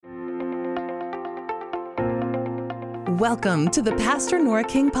Welcome to the Pastor Nora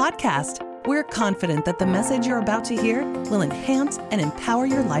King Podcast. We're confident that the message you're about to hear will enhance and empower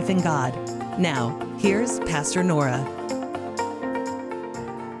your life in God. Now, here's Pastor Nora.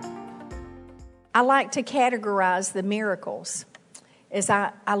 I like to categorize the miracles. As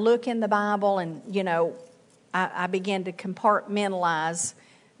I look in the Bible and, I begin to compartmentalize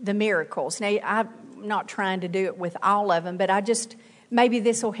the miracles. Now, I'm not trying to do it with all of them, but maybe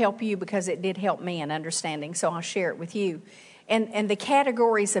this will help you because it did help me in understanding, so I'll share it with you. And the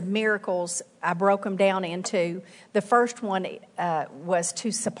categories of miracles, I broke them down into, the first one was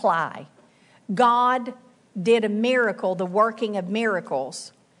to supply. God did a miracle, the working of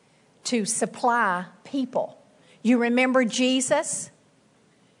miracles, to supply people. You remember Jesus?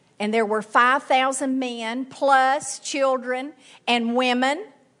 And there were 5,000 men plus children and women,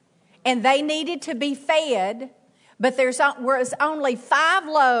 and they needed to be fed, but there was only 5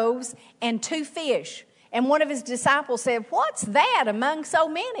 loaves and 2 fish. And one of his disciples said, "What's that among so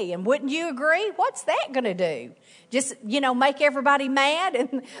many?" And wouldn't you agree? What's that going to do? Just, make everybody mad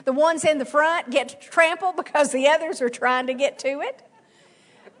and the ones in the front get trampled because the others are trying to get to it?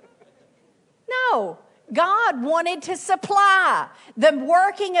 No. God wanted to supply. The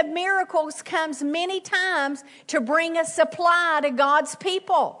working of miracles comes many times to bring a supply to God's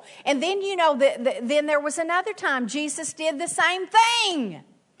people. And then, then there was another time Jesus did the same thing.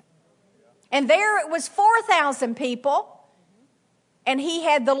 And there it was 4,000 people. And he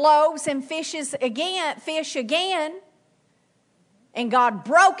had the loaves and fish again. And God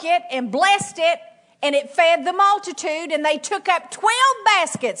broke it and blessed it. And it fed the multitude. And they took up 12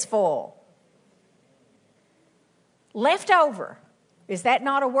 baskets full. Left over. Is that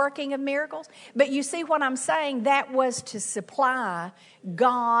not a working of miracles? But you see what I'm saying? That was to supply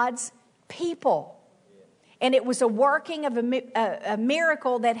God's people. And it was a working of a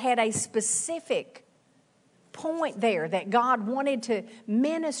miracle that had a specific point there that God wanted to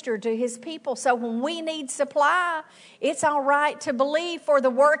minister to his people. So when we need supply, it's all right to believe for the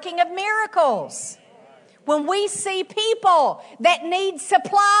working of miracles. When we see people that need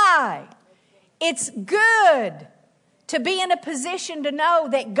supply, it's good to be in a position to know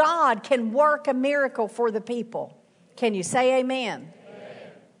that God can work a miracle for the people. Can you say amen?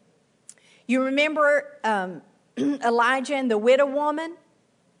 Amen. You remember Elijah and the widow woman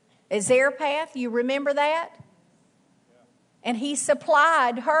at Zarephath? You remember that? And he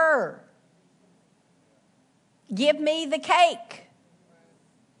supplied her. Give me the cake.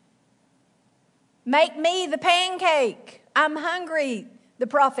 Make me the pancake. I'm hungry, the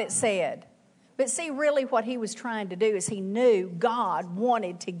prophet said. But see, really what he was trying to do is he knew God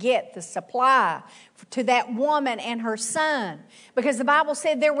wanted to get the supply to that woman and her son. Because the Bible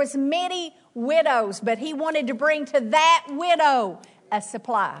said there was many widows, but he wanted to bring to that widow a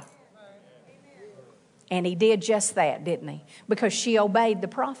supply. And he did just that, didn't he? Because she obeyed the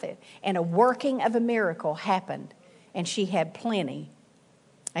prophet. And a working of a miracle happened. And she had plenty.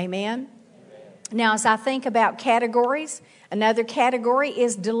 Amen? Now, as I think about categories, another category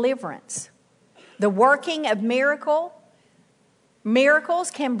is deliverance. The working of miracles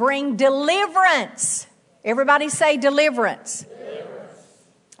can bring deliverance. Everybody say deliverance.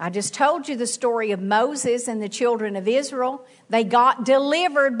 I just told you the story of Moses and the children of Israel. They got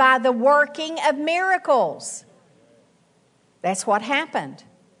delivered by the working of miracles. That's what happened.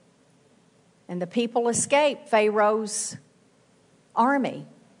 And the people escaped Pharaoh's army.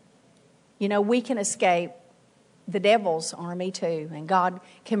 We can escape the devil's army too, and God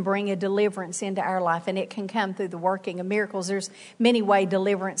can bring a deliverance into our life, and it can come through the working of miracles. There's many ways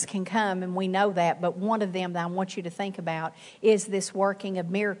deliverance can come, and we know that, but one of them that I want you to think about is this working of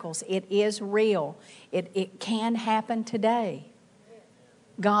miracles. It is real. It can happen today.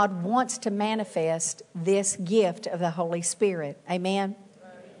 God wants to manifest this gift of the Holy Spirit. Amen?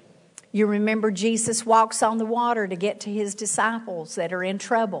 You remember Jesus walks on the water to get to his disciples that are in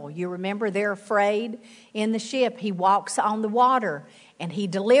trouble. You remember they're afraid in the ship. He walks on the water and he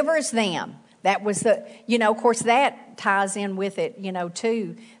delivers them. That was of course that ties in with it,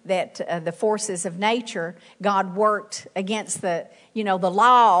 too, that the forces of nature, God worked against the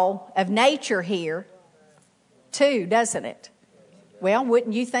law of nature here too, doesn't it? Well,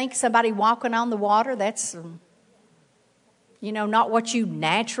 wouldn't you think somebody walking on the water, that's not what you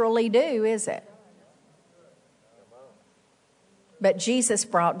naturally do, is it? But Jesus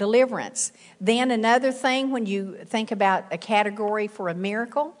brought deliverance. Then another thing when you think about a category for a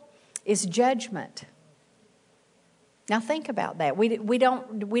miracle is judgment. Now think about that. We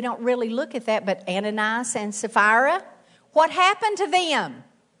don't really look at that, but Ananias and Sapphira, what happened to them?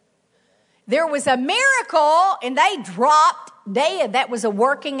 There was a miracle and they dropped dead. That was a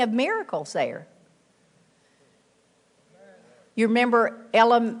working of miracles there. You remember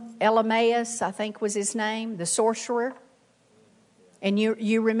Elymas, I think was his name, the sorcerer? And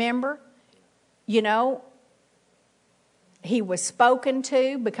you remember? You know, he was spoken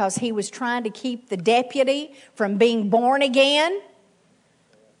to because he was trying to keep the deputy from being born again.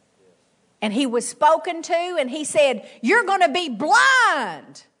 And he was spoken to, and he said, "You're going to be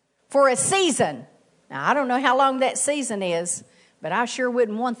blind for a season." Now, I don't know how long that season is, but I sure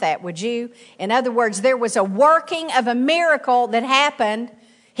wouldn't want that, would you? In other words, there was a working of a miracle that happened.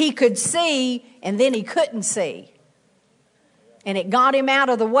 He could see, and then he couldn't see. And it got him out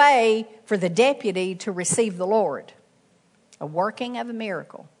of the way for the deputy to receive the Lord. A working of a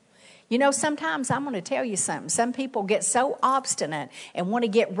miracle. You know, sometimes I'm going to tell you something. Some people get so obstinate and want to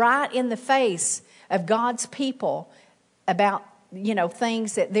get right in the face of God's people about, you know,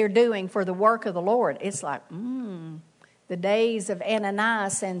 things that they're doing for the work of the Lord. It's like, the days of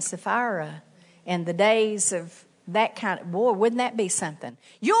Ananias and Sapphira and the days of that kind of, boy, wouldn't that be something?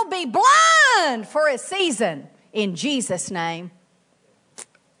 You'll be blind for a season in Jesus' name.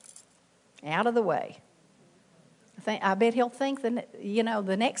 Out of the way. I bet he'll think,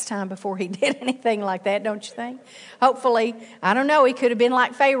 the next time before he did anything like that, don't you think? Hopefully, I don't know, he could have been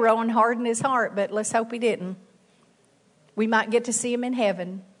like Pharaoh and hardened his heart, but let's hope he didn't. We might get to see him in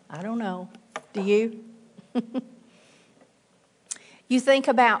heaven. I don't know. Do you? You think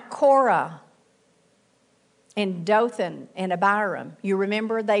about Korah and Dathan and Abiram. You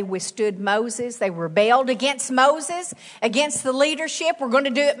remember they withstood Moses. They rebelled against Moses, against the leadership. We're going to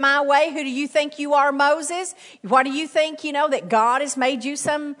do it my way. Who do you think you are, Moses? What do you think, that God has made you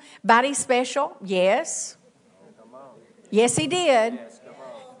somebody special? Yes. Yes, he did.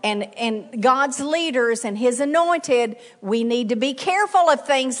 And God's leaders and his anointed, we need to be careful of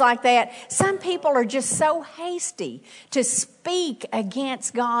things like that. Some people are just so hasty to speak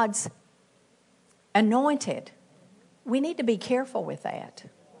against God's anointed. We need to be careful with that.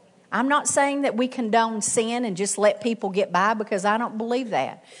 I'm not saying that we condone sin and just let people get by, because I don't believe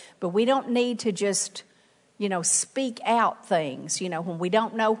that. But we don't need to just, speak out things, when we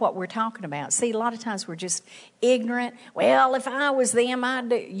don't know what we're talking about. See, a lot of times we're just ignorant. Well, if I was them, I'd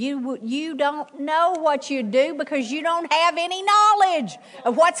do. You don't know what you do because you don't have any knowledge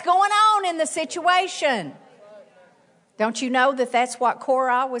of what's going on in the situation. Don't you know that that's what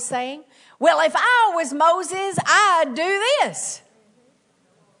Korah was saying? Well, if I was Moses, I'd do this.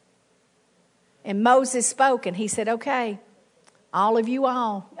 And Moses spoke, and he said, okay, all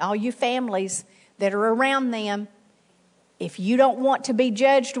you families that are around them, if you don't want to be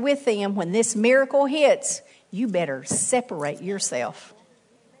judged with them when this miracle hits, you better separate yourself.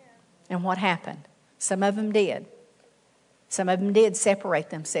 And what happened? Some of them did. Some of them did separate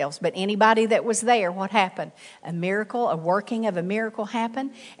themselves. But anybody that was there, what happened? A miracle, a working of a miracle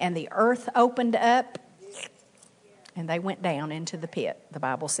happened, and the earth opened up, and they went down into the pit, the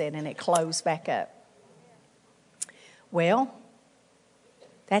Bible said, and it closed back up. Well,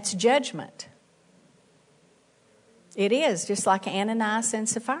 that's judgment. It is, just like Ananias and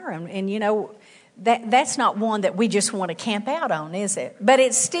Sapphira. And that's not one that we just want to camp out on, is it? But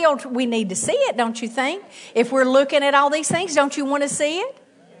it's still, we need to see it, don't you think? If we're looking at all these things, don't you want to see it?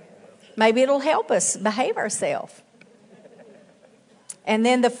 Maybe it'll help us behave ourselves. And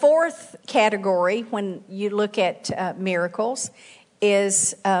then the fourth category, when you look at miracles,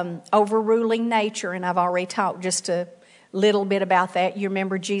 is overruling nature. And I've already talked just a little bit about that. You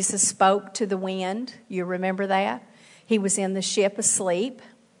remember Jesus spoke to the wind. You remember that? He was in the ship asleep.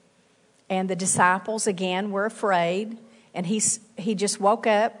 And the disciples, again, were afraid. And he just woke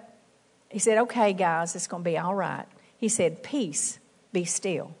up. He said, okay, guys, it's going to be all right. He said, peace, be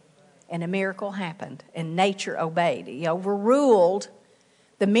still. And a miracle happened. And nature obeyed. The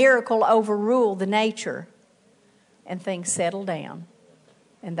miracle overruled the nature. And things settled down.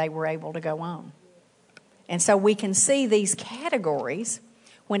 And they were able to go on. And so we can see these categories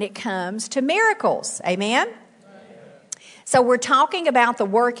when it comes to miracles. Amen? So we're talking about the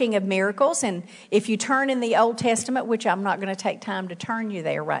working of miracles, and if you turn in the Old Testament, which I'm not going to take time to turn you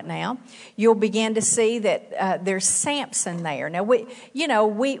there right now, you'll begin to see that there's Samson there. Now,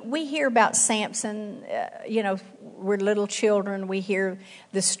 we hear about Samson, we're little children, we hear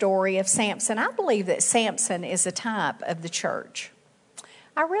the story of Samson. I believe that Samson is a type of the church.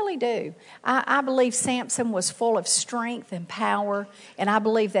 I really do. I believe Samson was full of strength and power, and I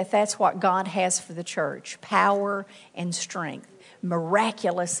believe that that's what God has for the church, power and strength,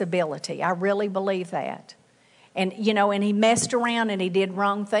 miraculous ability. I really believe that. And, and he messed around and he did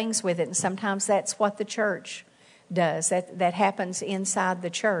wrong things with it, and sometimes that's what the church does. That happens inside the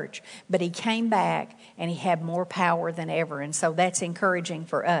church. But he came back and he had more power than ever. And so that's encouraging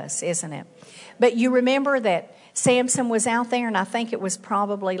for us, isn't it? But you remember that Samson was out there, and I think it was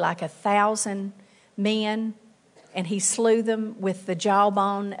probably like 1,000 men, and he slew them with the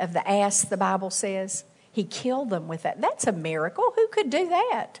jawbone of the ass, the Bible says. He killed them with that. That's a miracle. Who could do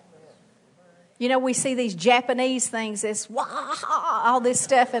that? You know, we see these Japanese things, this wah-ha, all this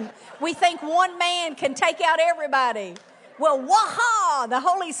stuff, and we think one man can take out everybody. Well, wah-ha, the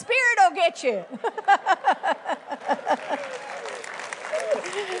Holy Spirit will get you.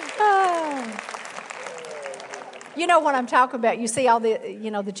 You know what I'm talking about. You see all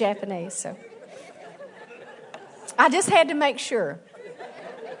the Japanese. So I just had to make sure.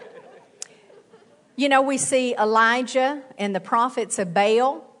 You know, we see Elijah and the prophets of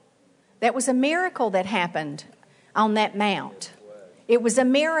Baal. That was a miracle that happened on that mount. It was a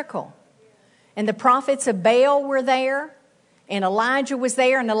miracle. And the prophets of Baal were there, and Elijah was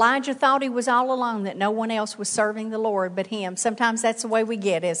there, and Elijah thought he was all alone, that no one else was serving the Lord but him. Sometimes that's the way we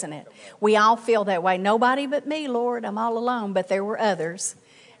get, isn't it? We all feel that way. Nobody but me, Lord, I'm all alone. But there were others,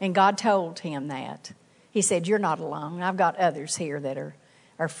 and God told him that. He said, you're not alone. I've got others here that are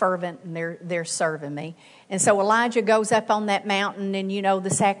fervent, and they're serving me. And so Elijah goes up on that mountain, and, you know, the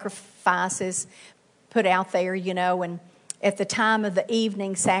sacrifices put out there, you know, and at the time of the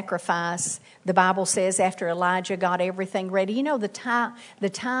evening sacrifice, the Bible says after Elijah got everything ready, you know, the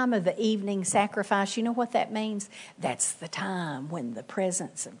time of the evening sacrifice, you know what that means? That's the time when the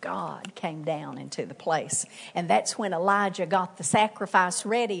presence of God came down into the place. And that's when Elijah got the sacrifice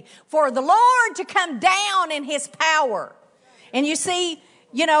ready for the Lord to come down in his power. And you see,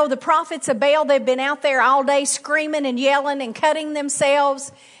 you know, the prophets of Baal, they've been out there all day screaming and yelling and cutting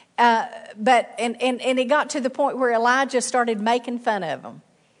themselves. But it got to the point where Elijah started making fun of them.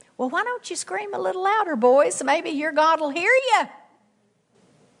 Well, why don't you scream a little louder, boys? Maybe your God will hear you.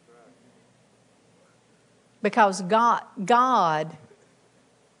 Because God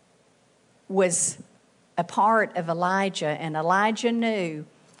was a part of Elijah, and Elijah knew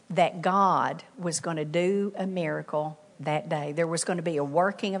that God was going to do a miracle that day. There was going to be a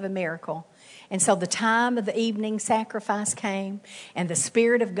working of a miracle. And so the time of the evening sacrifice came, and the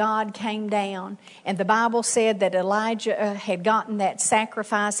Spirit of God came down. And the Bible said that Elijah had gotten that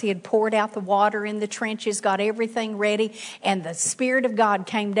sacrifice. He had poured out the water in the trenches, got everything ready, and the Spirit of God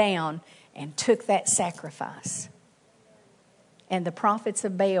came down and took that sacrifice. And the prophets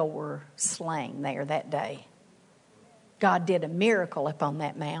of Baal were slain there that day. God did a miracle upon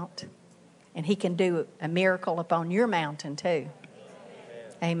that mount, and He can do a miracle upon your mountain too.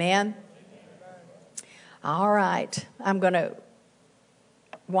 Amen. All right, I'm going to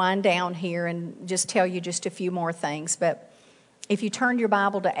wind down here and just tell you just a few more things. But if you turn your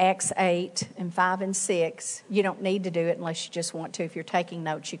Bible to Acts 8 and 5 and 6, you don't need to do it unless you just want to. If you're taking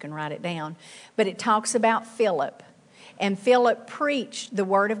notes, you can write it down. But it talks about Philip. And Philip preached the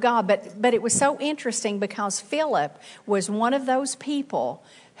Word of God. But it was so interesting because Philip was one of those people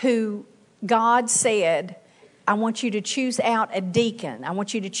who God said, I want you to choose out a deacon. I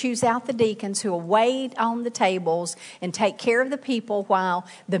want you to choose out the deacons who will wait on the tables and take care of the people while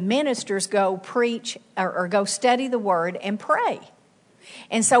the ministers go preach or go study the Word and pray.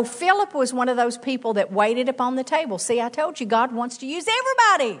 And so Philip was one of those people that waited upon the table. See, I told you, God wants to use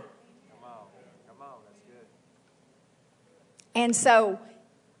everybody. Come on, that's good. And so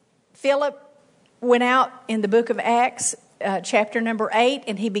Philip went out in the book of Acts, chapter number 8,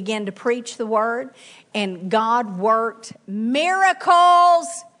 and he began to preach the Word. And God worked miracles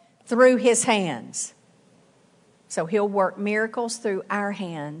through his hands. So He'll work miracles through our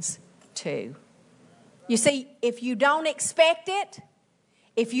hands too. You see, if you don't expect it,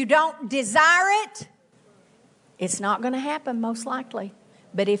 if you don't desire it, it's not going to happen most likely.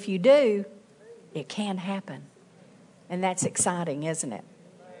 But if you do, it can happen. And that's exciting, isn't it?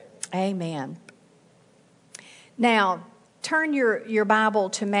 Amen. Now, turn your Bible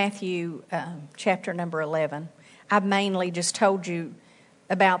to Matthew chapter number 11. I've mainly just told you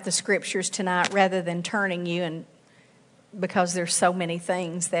about the scriptures tonight rather than turning you, and because there's so many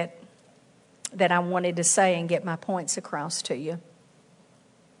things that I wanted to say and get my points across to you.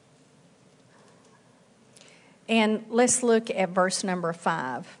 And let's look at verse number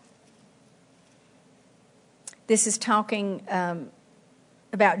 5. This is talking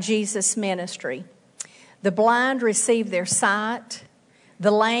about Jesus' ministry. The blind receive their sight,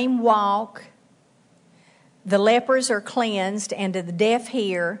 the lame walk, the lepers are cleansed, and the deaf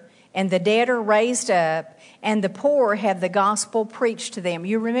hear, and the dead are raised up, and the poor have the gospel preached to them.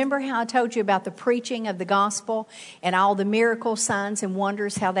 You remember how I told you about the preaching of the gospel and all the miracle signs and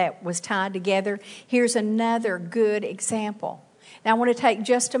wonders, how that was tied together? Here's another good example. Now I want to take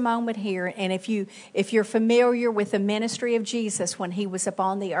just a moment here, and if you're familiar with the ministry of Jesus when he was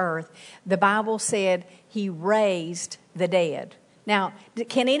upon the earth, the Bible said he raised the dead. Now,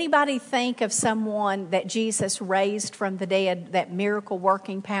 can anybody think of someone that Jesus raised from the dead, that miracle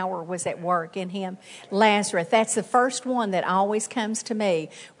working power was at work in him? Lazarus. That's the first one that always comes to me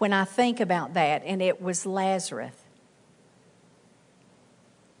when I think about that, and it was Lazarus.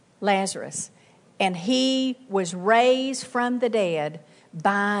 Lazarus. And he was raised from the dead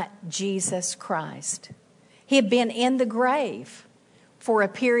by Jesus Christ. He had been in the grave for a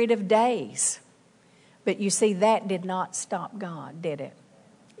period of days. But you see, that did not stop God, did it?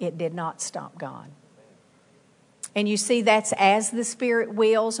 It did not stop God. And you see, that's as the Spirit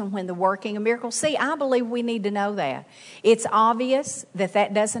wills and when the working of miracles. See, I believe we need to know that. It's obvious that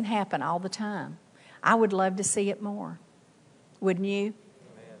that doesn't happen all the time. I would love to see it more. Wouldn't you?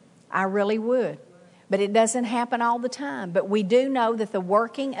 I really would. But it doesn't happen all the time. But we do know that the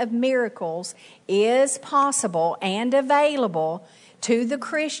working of miracles is possible and available to the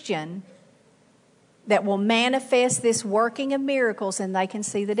Christian that will manifest this working of miracles, and they can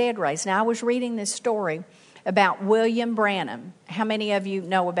see the dead raised. Now, I was reading this story about William Branham. How many of you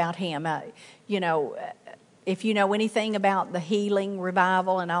know about him? If you know anything about the healing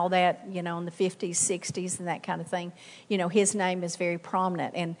revival and all that, in the 50s, 60s and that kind of thing, his name is very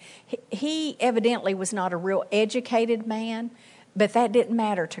prominent. And he evidently was not a real educated man, but that didn't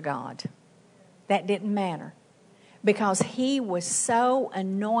matter to God. That didn't matter. Because he was so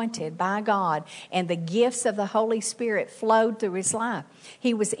anointed by God and the gifts of the Holy Spirit flowed through his life.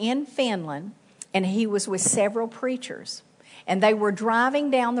 He was in Finland and he was with several preachers. And they were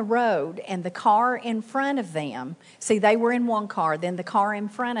driving down the road, and the car in front of them, see, they were in one car, then the car in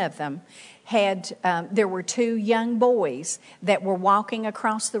front of them there were two young boys that were walking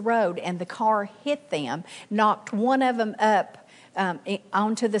across the road, and the car hit them, knocked one of them up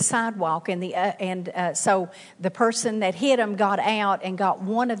onto the sidewalk, so the person that hit him got out and got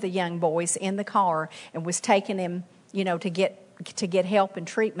one of the young boys in the car and was taking him, to get help and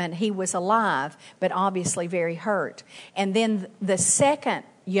treatment. He was alive, but obviously very hurt. And then the second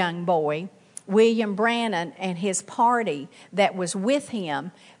young boy, William Branham, and his party that was with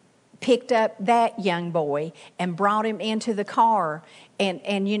him picked up that young boy and brought him into the car and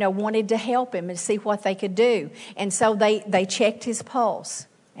wanted to help him and see what they could do. And so they checked his pulse,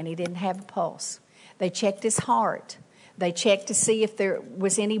 and he didn't have a pulse. They checked his heart. They checked to see if there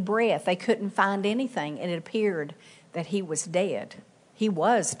was any breath. They couldn't find anything, and it appeared that he was dead. He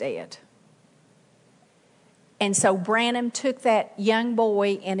was dead. And so Branham took that young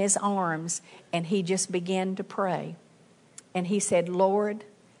boy in his arms, and he just began to pray. And he said, Lord,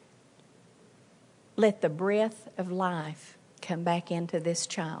 let the breath of life come back into this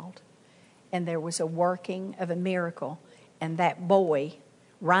child. And there was a working of a miracle. And that boy,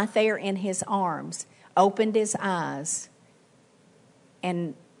 right there in his arms, opened his eyes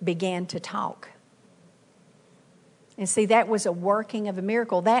and began to talk. And see, that was a working of a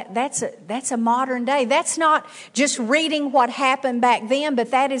miracle. That's a modern day. That's not just reading what happened back then,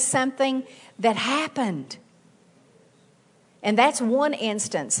 but that is something that happened. And that's one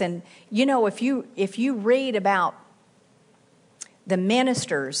instance. And if you read about the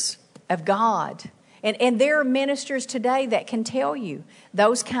ministers of God, and there are ministers today that can tell you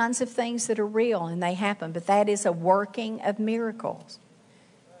those kinds of things that are real and they happen, but that is a working of miracles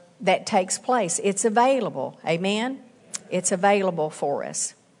that takes place. It's available. Amen? It's available for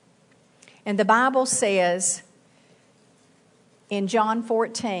us. And the Bible says in John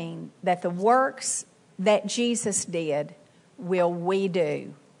 14 that the works that Jesus did will we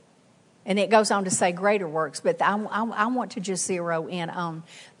do. And it goes on to say greater works, but I want to just zero in on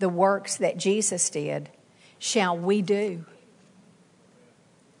the works that Jesus did shall we do.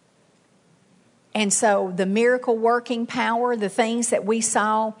 And so the miracle working power, the things that we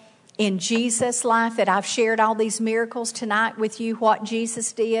saw in Jesus' life, that I've shared all these miracles tonight with you, what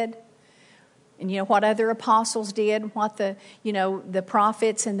Jesus did, and what other apostles did, what the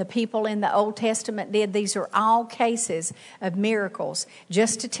prophets and the people in the Old Testament did. These are all cases of miracles.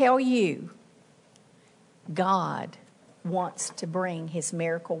 Just to tell you, God wants to bring His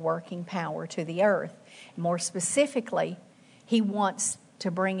miracle working power to the earth. More specifically, He wants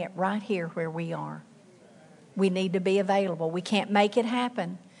to bring it right here where we are. We need to be available. We can't make it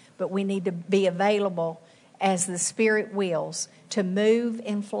happen, but we need to be available as the Spirit wills to move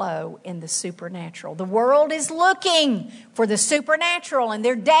and flow in the supernatural. The world is looking for the supernatural, and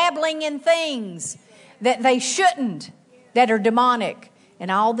they're dabbling in things that they shouldn't, that are demonic.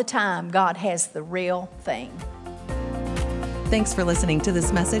 And all the time, God has the real thing. Thanks for listening to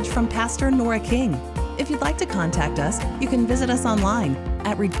this message from Pastor Nora King. If you'd like to contact us, you can visit us online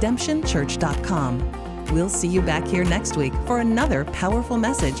at redemptionchurch.com. We'll see you back here next week for another powerful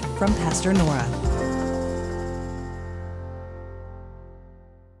message from Pastor Nora.